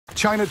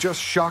China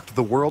just shocked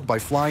the world by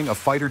flying a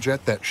fighter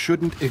jet that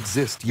shouldn't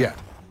exist yet.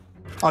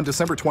 On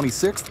December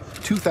 26,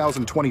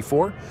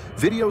 2024,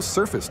 videos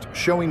surfaced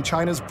showing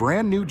China's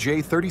brand new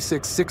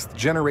J-36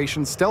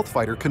 sixth-generation stealth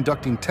fighter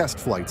conducting test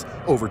flights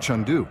over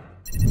Chengdu.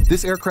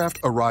 This aircraft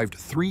arrived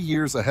 3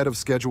 years ahead of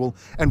schedule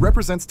and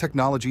represents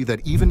technology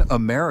that even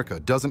America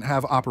doesn't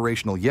have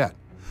operational yet.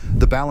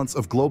 The balance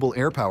of global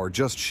air power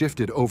just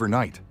shifted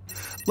overnight.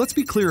 Let's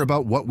be clear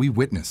about what we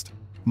witnessed.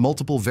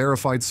 Multiple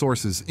verified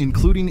sources,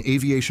 including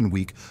Aviation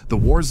Week, The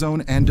War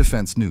Zone, and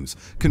Defense News,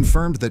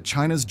 confirmed that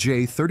China's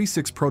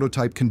J-36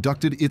 prototype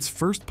conducted its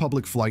first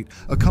public flight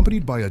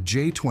accompanied by a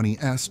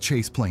J-20S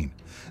chase plane.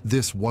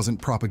 This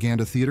wasn't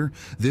propaganda theater.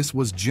 This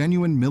was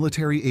genuine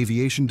military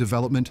aviation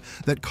development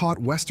that caught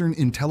Western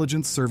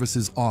intelligence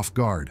services off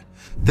guard.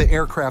 The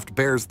aircraft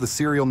bears the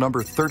serial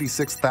number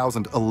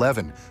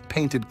 36011,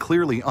 painted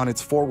clearly on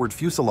its forward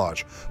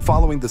fuselage,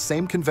 following the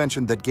same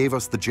convention that gave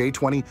us the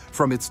J-20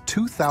 from its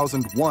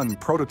 2001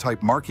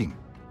 prototype marking.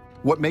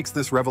 What makes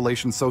this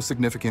revelation so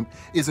significant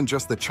isn't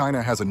just that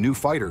China has a new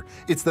fighter,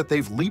 it's that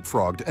they've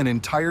leapfrogged an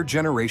entire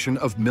generation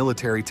of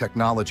military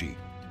technology.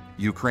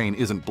 Ukraine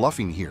isn't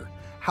bluffing here.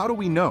 How do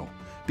we know?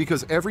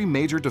 Because every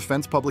major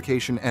defense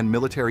publication and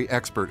military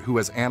expert who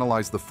has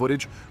analyzed the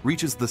footage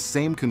reaches the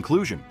same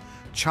conclusion.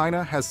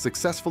 China has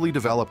successfully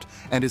developed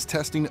and is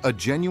testing a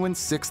genuine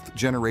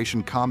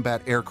sixth-generation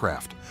combat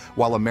aircraft,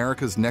 while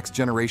America's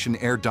next-generation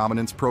air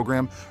dominance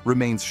program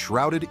remains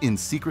shrouded in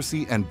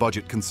secrecy and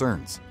budget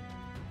concerns.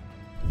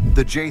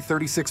 The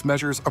J-36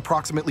 measures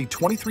approximately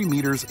 23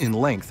 meters in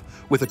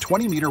length with a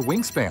 20-meter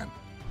wingspan.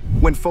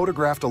 When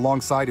photographed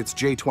alongside its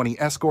J-20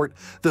 Escort,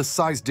 the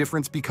size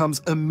difference becomes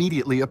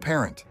immediately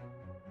apparent.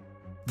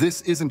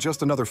 This isn't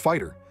just another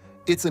fighter.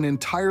 It's an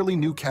entirely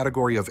new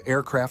category of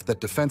aircraft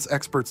that defense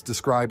experts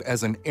describe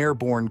as an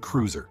airborne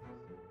cruiser.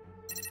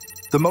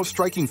 The most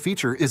striking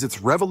feature is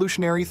its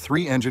revolutionary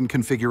 3-engine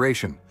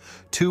configuration.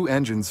 2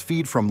 engines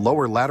feed from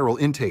lower lateral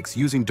intakes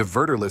using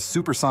diverterless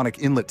supersonic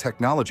inlet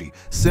technology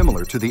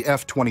similar to the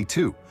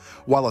F-22,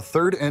 while a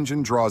 3rd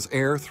engine draws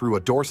air through a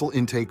dorsal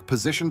intake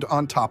positioned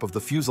on top of the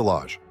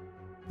fuselage.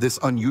 This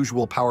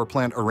unusual power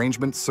plant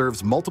arrangement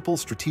serves multiple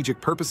strategic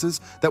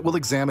purposes that we'll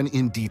examine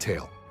in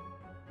detail.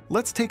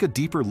 Let's take a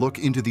deeper look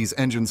into these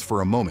engines for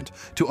a moment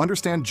to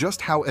understand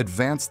just how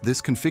advanced this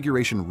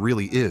configuration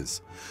really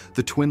is.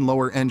 The twin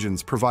lower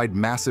engines provide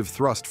massive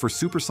thrust for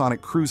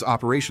supersonic cruise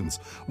operations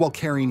while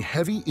carrying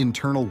heavy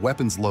internal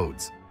weapons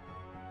loads.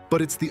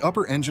 But it's the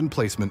upper engine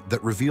placement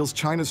that reveals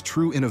China's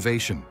true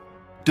innovation.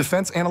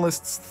 Defense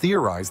analysts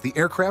theorize the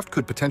aircraft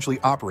could potentially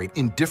operate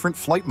in different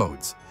flight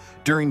modes.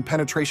 During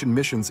penetration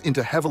missions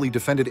into heavily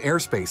defended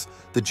airspace,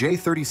 the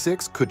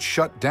J-36 could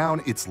shut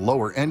down its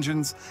lower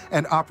engines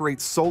and operate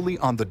solely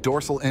on the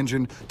dorsal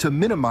engine to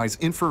minimize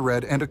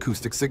infrared and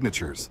acoustic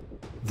signatures.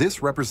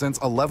 This represents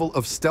a level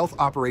of stealth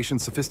operation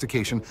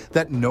sophistication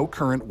that no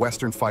current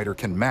Western fighter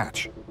can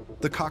match.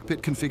 The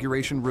cockpit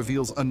configuration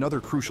reveals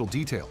another crucial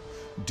detail.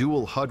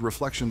 Dual HUD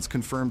reflections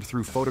confirmed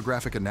through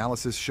photographic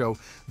analysis show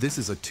this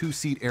is a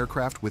 2-seat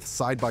aircraft with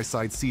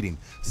side-by-side seating,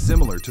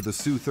 similar to the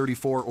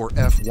Su-34 or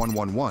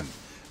F-111.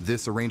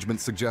 This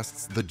arrangement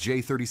suggests the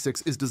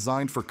J-36 is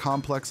designed for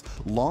complex,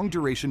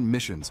 long-duration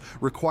missions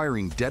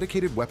requiring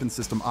dedicated weapon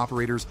system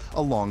operators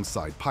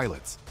alongside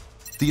pilots.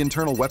 The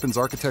internal weapons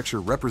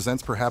architecture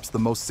represents perhaps the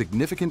most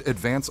significant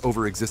advance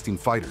over existing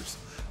fighters.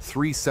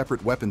 3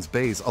 separate weapons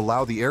bays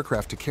allow the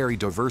aircraft to carry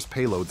diverse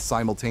payloads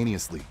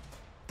simultaneously.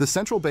 The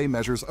central bay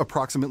measures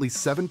approximately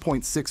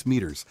 7.6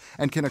 meters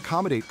and can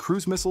accommodate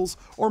cruise missiles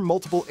or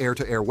multiple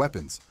air-to-air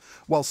weapons,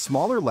 while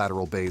smaller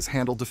lateral bays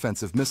handle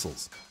defensive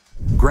missiles.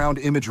 Ground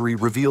imagery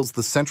reveals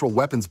the central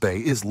weapons bay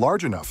is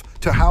large enough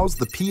to house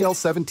the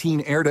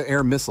PL-17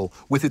 air-to-air missile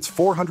with its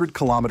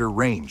 400-kilometer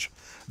range.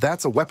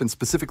 That's a weapon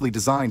specifically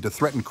designed to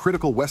threaten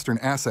critical Western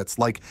assets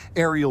like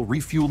aerial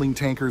refueling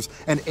tankers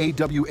and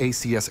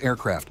AWACS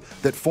aircraft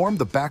that form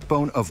the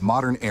backbone of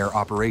modern air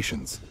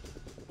operations.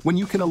 When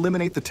you can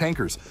eliminate the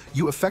tankers,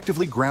 you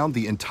effectively ground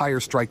the entire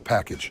strike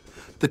package.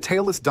 The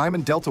tailless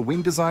Diamond Delta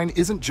wing design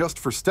isn't just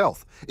for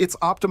stealth, it's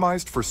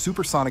optimized for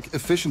supersonic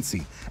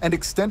efficiency and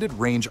extended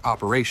range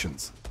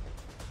operations.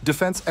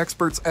 Defense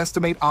experts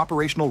estimate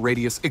operational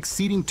radius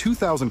exceeding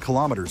 2,000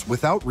 kilometers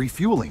without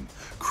refueling,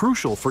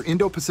 crucial for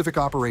Indo-Pacific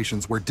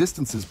operations where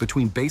distances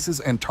between bases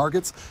and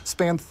targets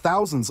span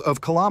thousands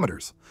of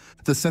kilometers.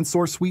 The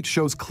sensor suite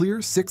shows clear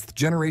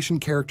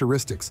 6th-generation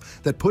characteristics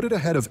that put it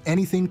ahead of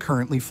anything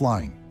currently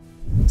flying.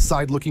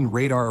 Side-looking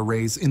radar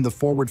arrays in the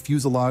forward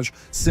fuselage,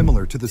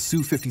 similar to the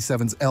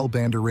Su-57's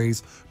L-band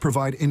arrays,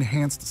 provide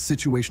enhanced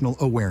situational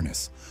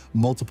awareness.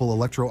 Multiple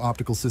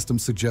electro-optical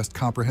systems suggest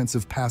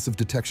comprehensive passive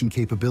detection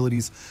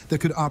capabilities that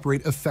could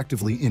operate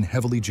effectively in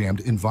heavily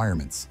jammed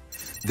environments.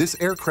 This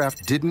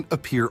aircraft didn't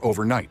appear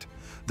overnight.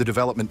 The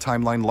development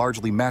timeline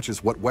largely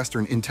matches what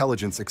Western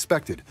intelligence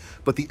expected,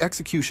 but the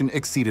execution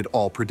exceeded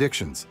all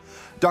predictions.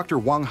 Dr.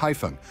 Wang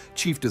Haifeng,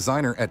 chief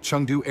designer at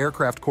Chengdu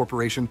Aircraft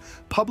Corporation,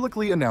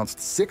 publicly announced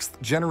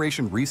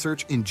 6th-generation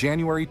research in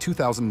January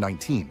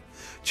 2019.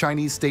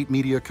 Chinese state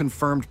media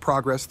confirmed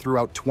progress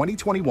throughout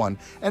 2021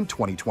 and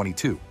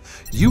 2022.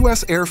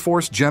 U.S. Air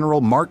Force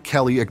General Mark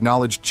Kelly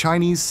acknowledged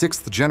Chinese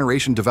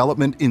sixth-generation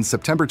development in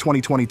September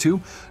 2022,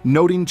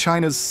 noting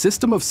China's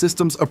system of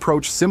systems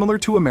approach similar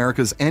to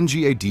America's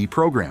NGAD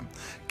program.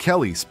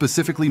 Kelly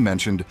specifically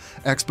mentioned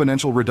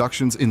exponential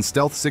reductions in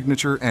stealth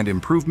signature and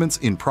improvements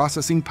in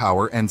processing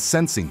power and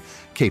sensing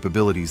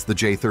capabilities the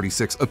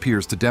J-36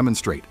 appears to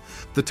demonstrate.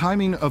 The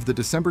timing of the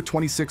December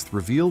 26th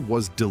reveal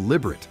was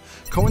deliberate,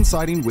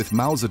 coinciding with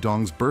Mao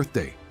Zedong's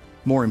birthday.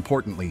 More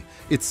importantly,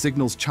 it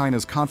signals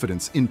China's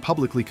confidence in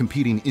publicly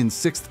competing in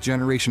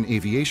sixth-generation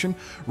aviation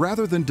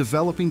rather than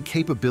developing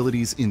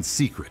capabilities in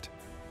secret.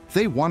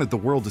 They wanted the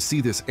world to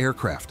see this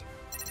aircraft.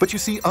 But you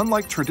see,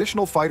 unlike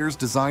traditional fighters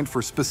designed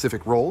for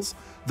specific roles,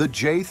 the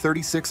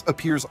J-36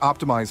 appears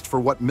optimized for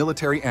what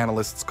military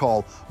analysts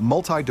call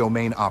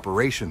multi-domain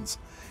operations.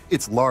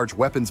 Its large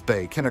weapons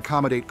bay can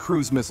accommodate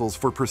cruise missiles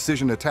for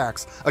precision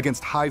attacks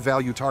against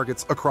high-value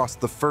targets across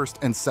the first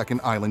and second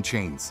island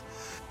chains.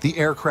 The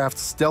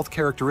aircraft's stealth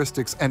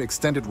characteristics and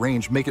extended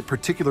range make it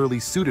particularly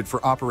suited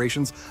for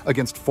operations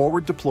against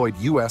forward-deployed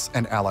U.S.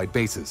 and allied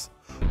bases.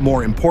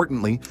 More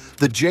importantly,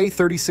 the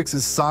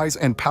J-36's size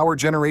and power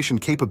generation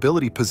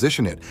capability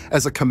position it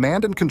as a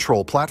command and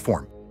control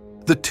platform.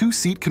 The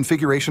two-seat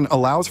configuration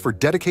allows for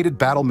dedicated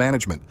battle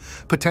management,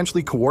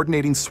 potentially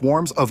coordinating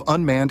swarms of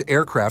unmanned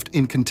aircraft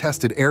in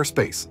contested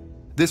airspace.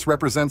 This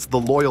represents the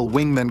loyal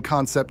wingman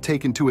concept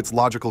taken to its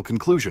logical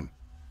conclusion.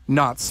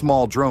 Not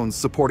small drones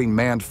supporting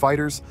manned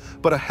fighters,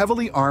 but a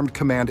heavily armed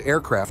command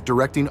aircraft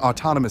directing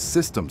autonomous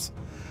systems.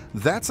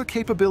 That's a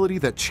capability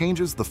that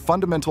changes the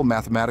fundamental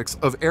mathematics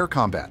of air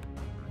combat.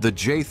 The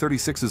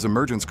J-36's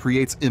emergence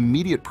creates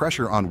immediate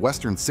pressure on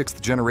Western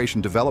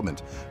sixth-generation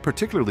development,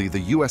 particularly the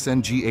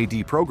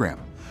USNGAD program.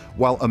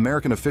 While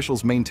American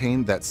officials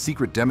maintain that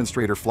secret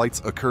demonstrator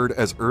flights occurred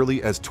as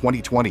early as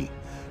 2020,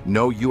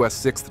 no U.S.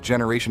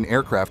 sixth-generation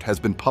aircraft has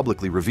been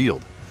publicly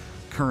revealed.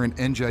 Current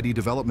NGAD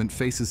development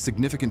faces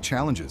significant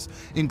challenges,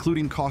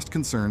 including cost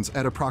concerns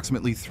at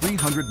approximately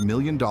 $300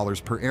 million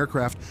per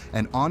aircraft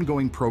and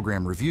ongoing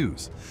program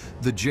reviews.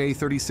 The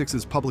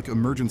J-36's public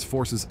emergence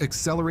forces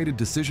accelerated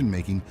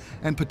decision-making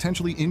and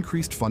potentially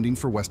increased funding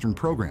for Western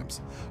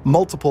programs.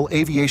 Multiple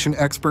aviation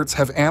experts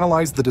have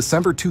analyzed the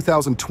December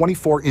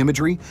 2024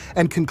 imagery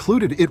and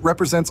concluded it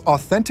represents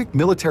authentic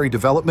military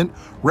development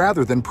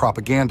rather than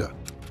propaganda.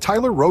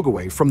 Tyler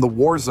Rogaway from the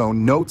War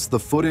Zone notes the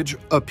footage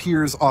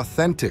appears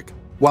authentic,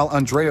 while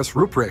Andreas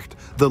Ruprecht,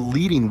 the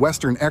leading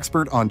Western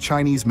expert on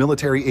Chinese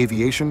military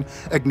aviation,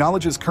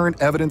 acknowledges current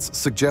evidence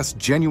suggests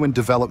genuine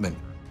development.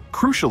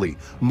 Crucially,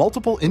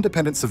 multiple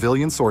independent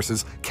civilian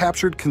sources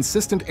captured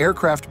consistent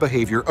aircraft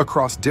behavior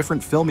across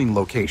different filming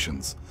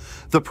locations.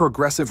 The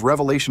progressive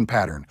revelation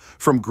pattern,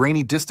 from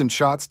grainy distant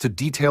shots to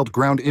detailed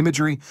ground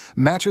imagery,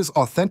 matches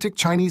authentic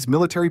Chinese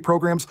military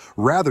programs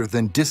rather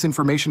than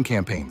disinformation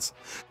campaigns.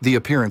 The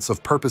appearance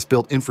of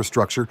purpose-built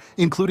infrastructure,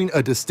 including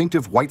a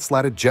distinctive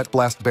white-slatted jet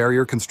blast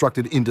barrier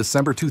constructed in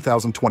December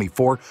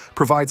 2024,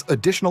 provides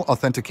additional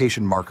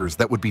authentication markers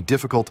that would be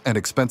difficult and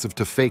expensive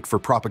to fake for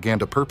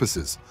propaganda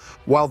purposes.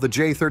 While the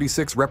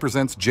J-36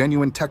 represents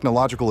genuine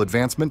technological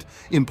advancement,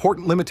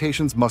 important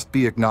limitations must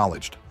be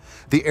acknowledged.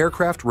 The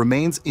aircraft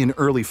remains in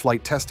early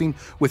flight testing,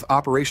 with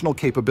operational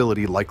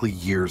capability likely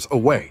years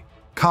away.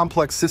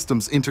 Complex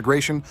systems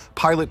integration,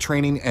 pilot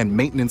training, and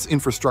maintenance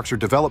infrastructure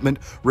development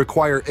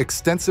require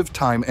extensive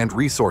time and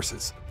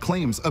resources.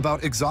 Claims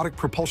about exotic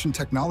propulsion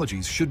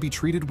technologies should be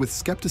treated with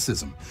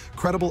skepticism.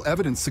 Credible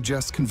evidence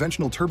suggests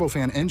conventional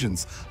turbofan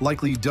engines,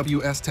 likely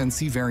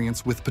WS-10C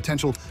variants with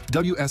potential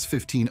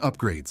WS-15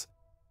 upgrades.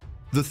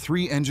 The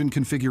three-engine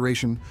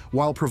configuration,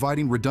 while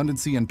providing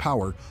redundancy and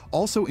power,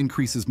 also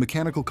increases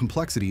mechanical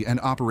complexity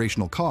and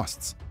operational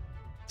costs.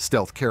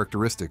 Stealth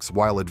characteristics,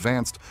 while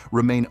advanced,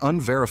 remain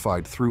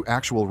unverified through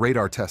actual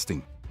radar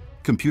testing.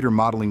 Computer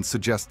modeling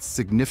suggests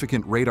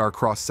significant radar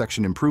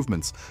cross-section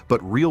improvements, but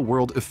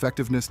real-world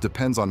effectiveness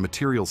depends on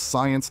materials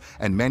science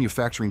and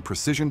manufacturing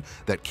precision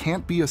that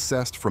can't be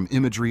assessed from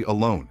imagery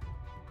alone.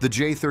 The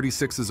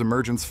J-36's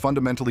emergence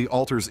fundamentally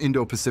alters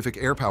Indo-Pacific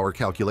air power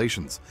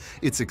calculations.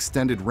 Its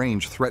extended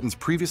range threatens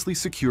previously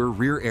secure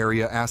rear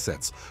area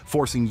assets,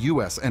 forcing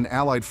U.S. and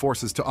allied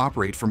forces to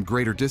operate from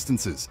greater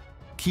distances.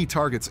 Key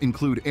targets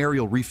include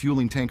aerial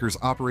refueling tankers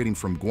operating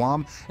from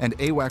Guam and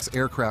AWACS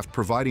aircraft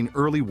providing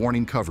early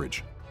warning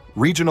coverage.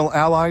 Regional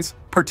allies,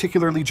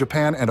 particularly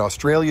Japan and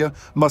Australia,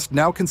 must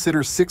now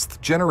consider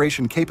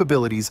sixth-generation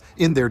capabilities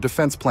in their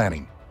defense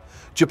planning.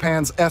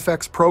 Japan's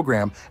FX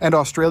program and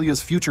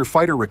Australia's future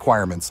fighter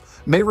requirements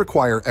may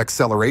require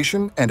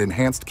acceleration and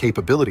enhanced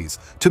capabilities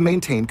to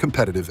maintain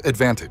competitive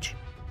advantage.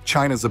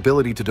 China's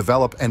ability to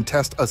develop and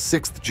test a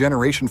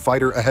sixth-generation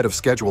fighter ahead of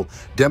schedule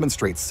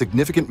demonstrates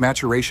significant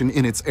maturation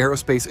in its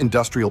aerospace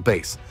industrial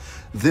base.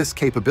 This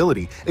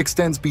capability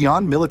extends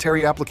beyond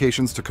military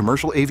applications to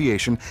commercial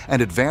aviation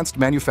and advanced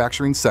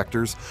manufacturing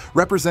sectors,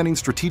 representing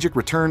strategic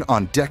return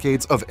on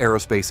decades of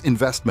aerospace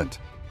investment.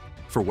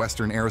 For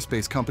Western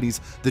aerospace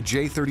companies, the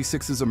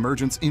J-36's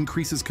emergence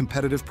increases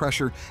competitive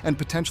pressure and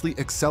potentially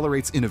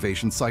accelerates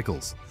innovation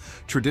cycles.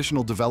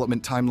 Traditional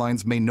development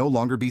timelines may no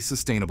longer be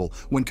sustainable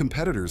when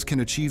competitors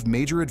can achieve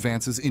major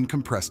advances in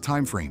compressed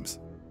timeframes.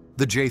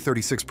 The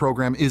J-36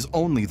 program is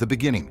only the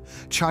beginning.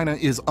 China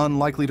is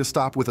unlikely to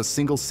stop with a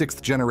single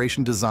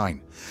sixth-generation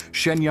design.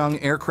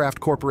 Shenyang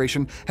Aircraft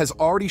Corporation has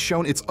already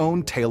shown its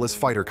own tailless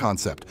fighter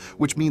concept,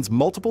 which means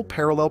multiple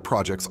parallel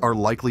projects are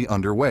likely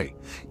underway.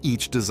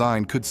 Each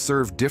design could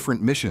serve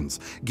different missions,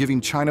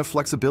 giving China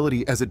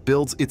flexibility as it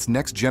builds its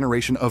next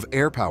generation of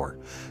air power.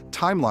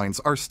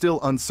 Timelines are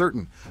still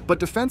uncertain, but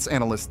defense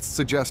analysts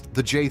suggest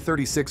the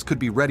J-36 could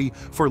be ready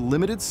for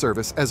limited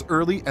service as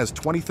early as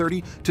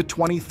 2030 to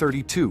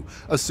 2032,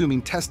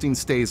 assuming testing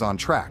stays on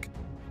track.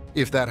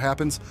 If that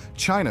happens,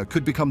 China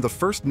could become the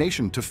first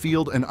nation to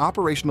field an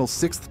operational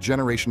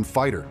sixth-generation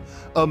fighter,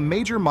 a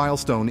major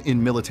milestone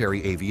in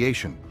military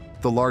aviation.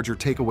 The larger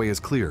takeaway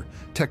is clear: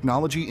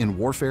 technology in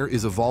warfare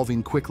is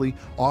evolving quickly,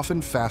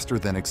 often faster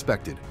than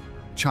expected.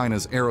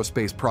 China's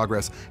aerospace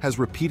progress has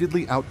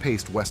repeatedly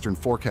outpaced Western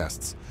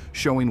forecasts,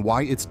 showing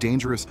why it's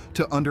dangerous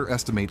to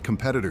underestimate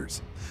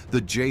competitors.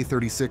 The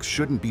J-36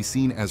 shouldn't be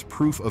seen as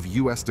proof of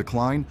U.S.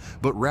 decline,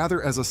 but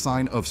rather as a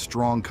sign of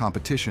strong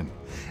competition.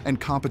 And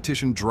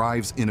competition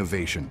drives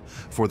innovation.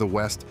 For the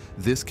West,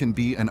 this can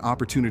be an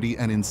opportunity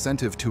and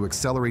incentive to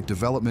accelerate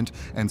development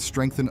and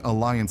strengthen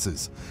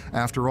alliances.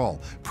 After all,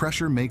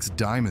 pressure makes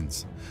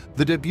diamonds.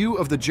 The debut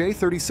of the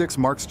J-36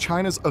 marks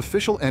China's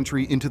official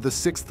entry into the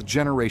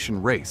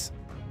sixth-generation race.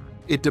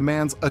 It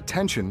demands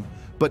attention,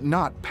 but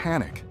not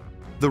panic.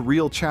 The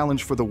real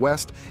challenge for the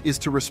West is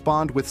to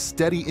respond with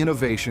steady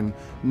innovation,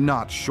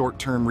 not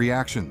short-term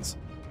reactions.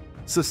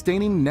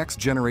 Sustaining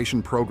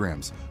next-generation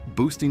programs,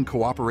 boosting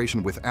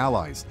cooperation with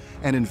allies,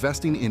 and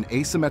investing in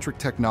asymmetric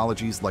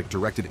technologies like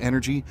directed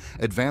energy,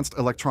 advanced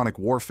electronic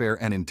warfare,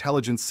 and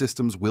intelligence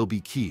systems will be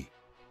key.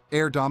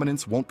 Air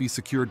dominance won't be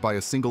secured by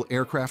a single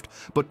aircraft,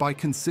 but by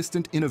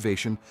consistent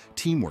innovation,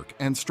 teamwork,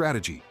 and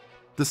strategy.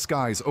 The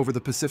skies over the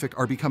Pacific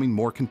are becoming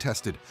more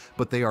contested,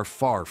 but they are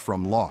far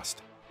from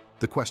lost.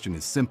 The question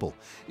is simple: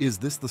 is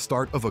this the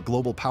start of a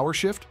global power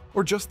shift,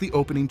 or just the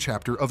opening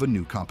chapter of a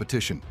new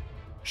competition?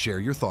 Share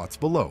your thoughts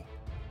below.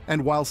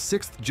 And while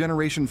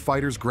sixth-generation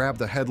fighters grab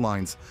the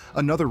headlines,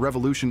 another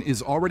revolution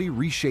is already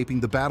reshaping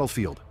the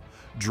battlefield.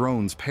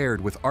 Drones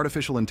paired with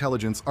artificial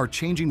intelligence are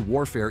changing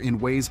warfare in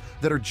ways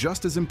that are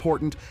just as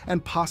important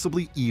and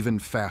possibly even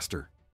faster.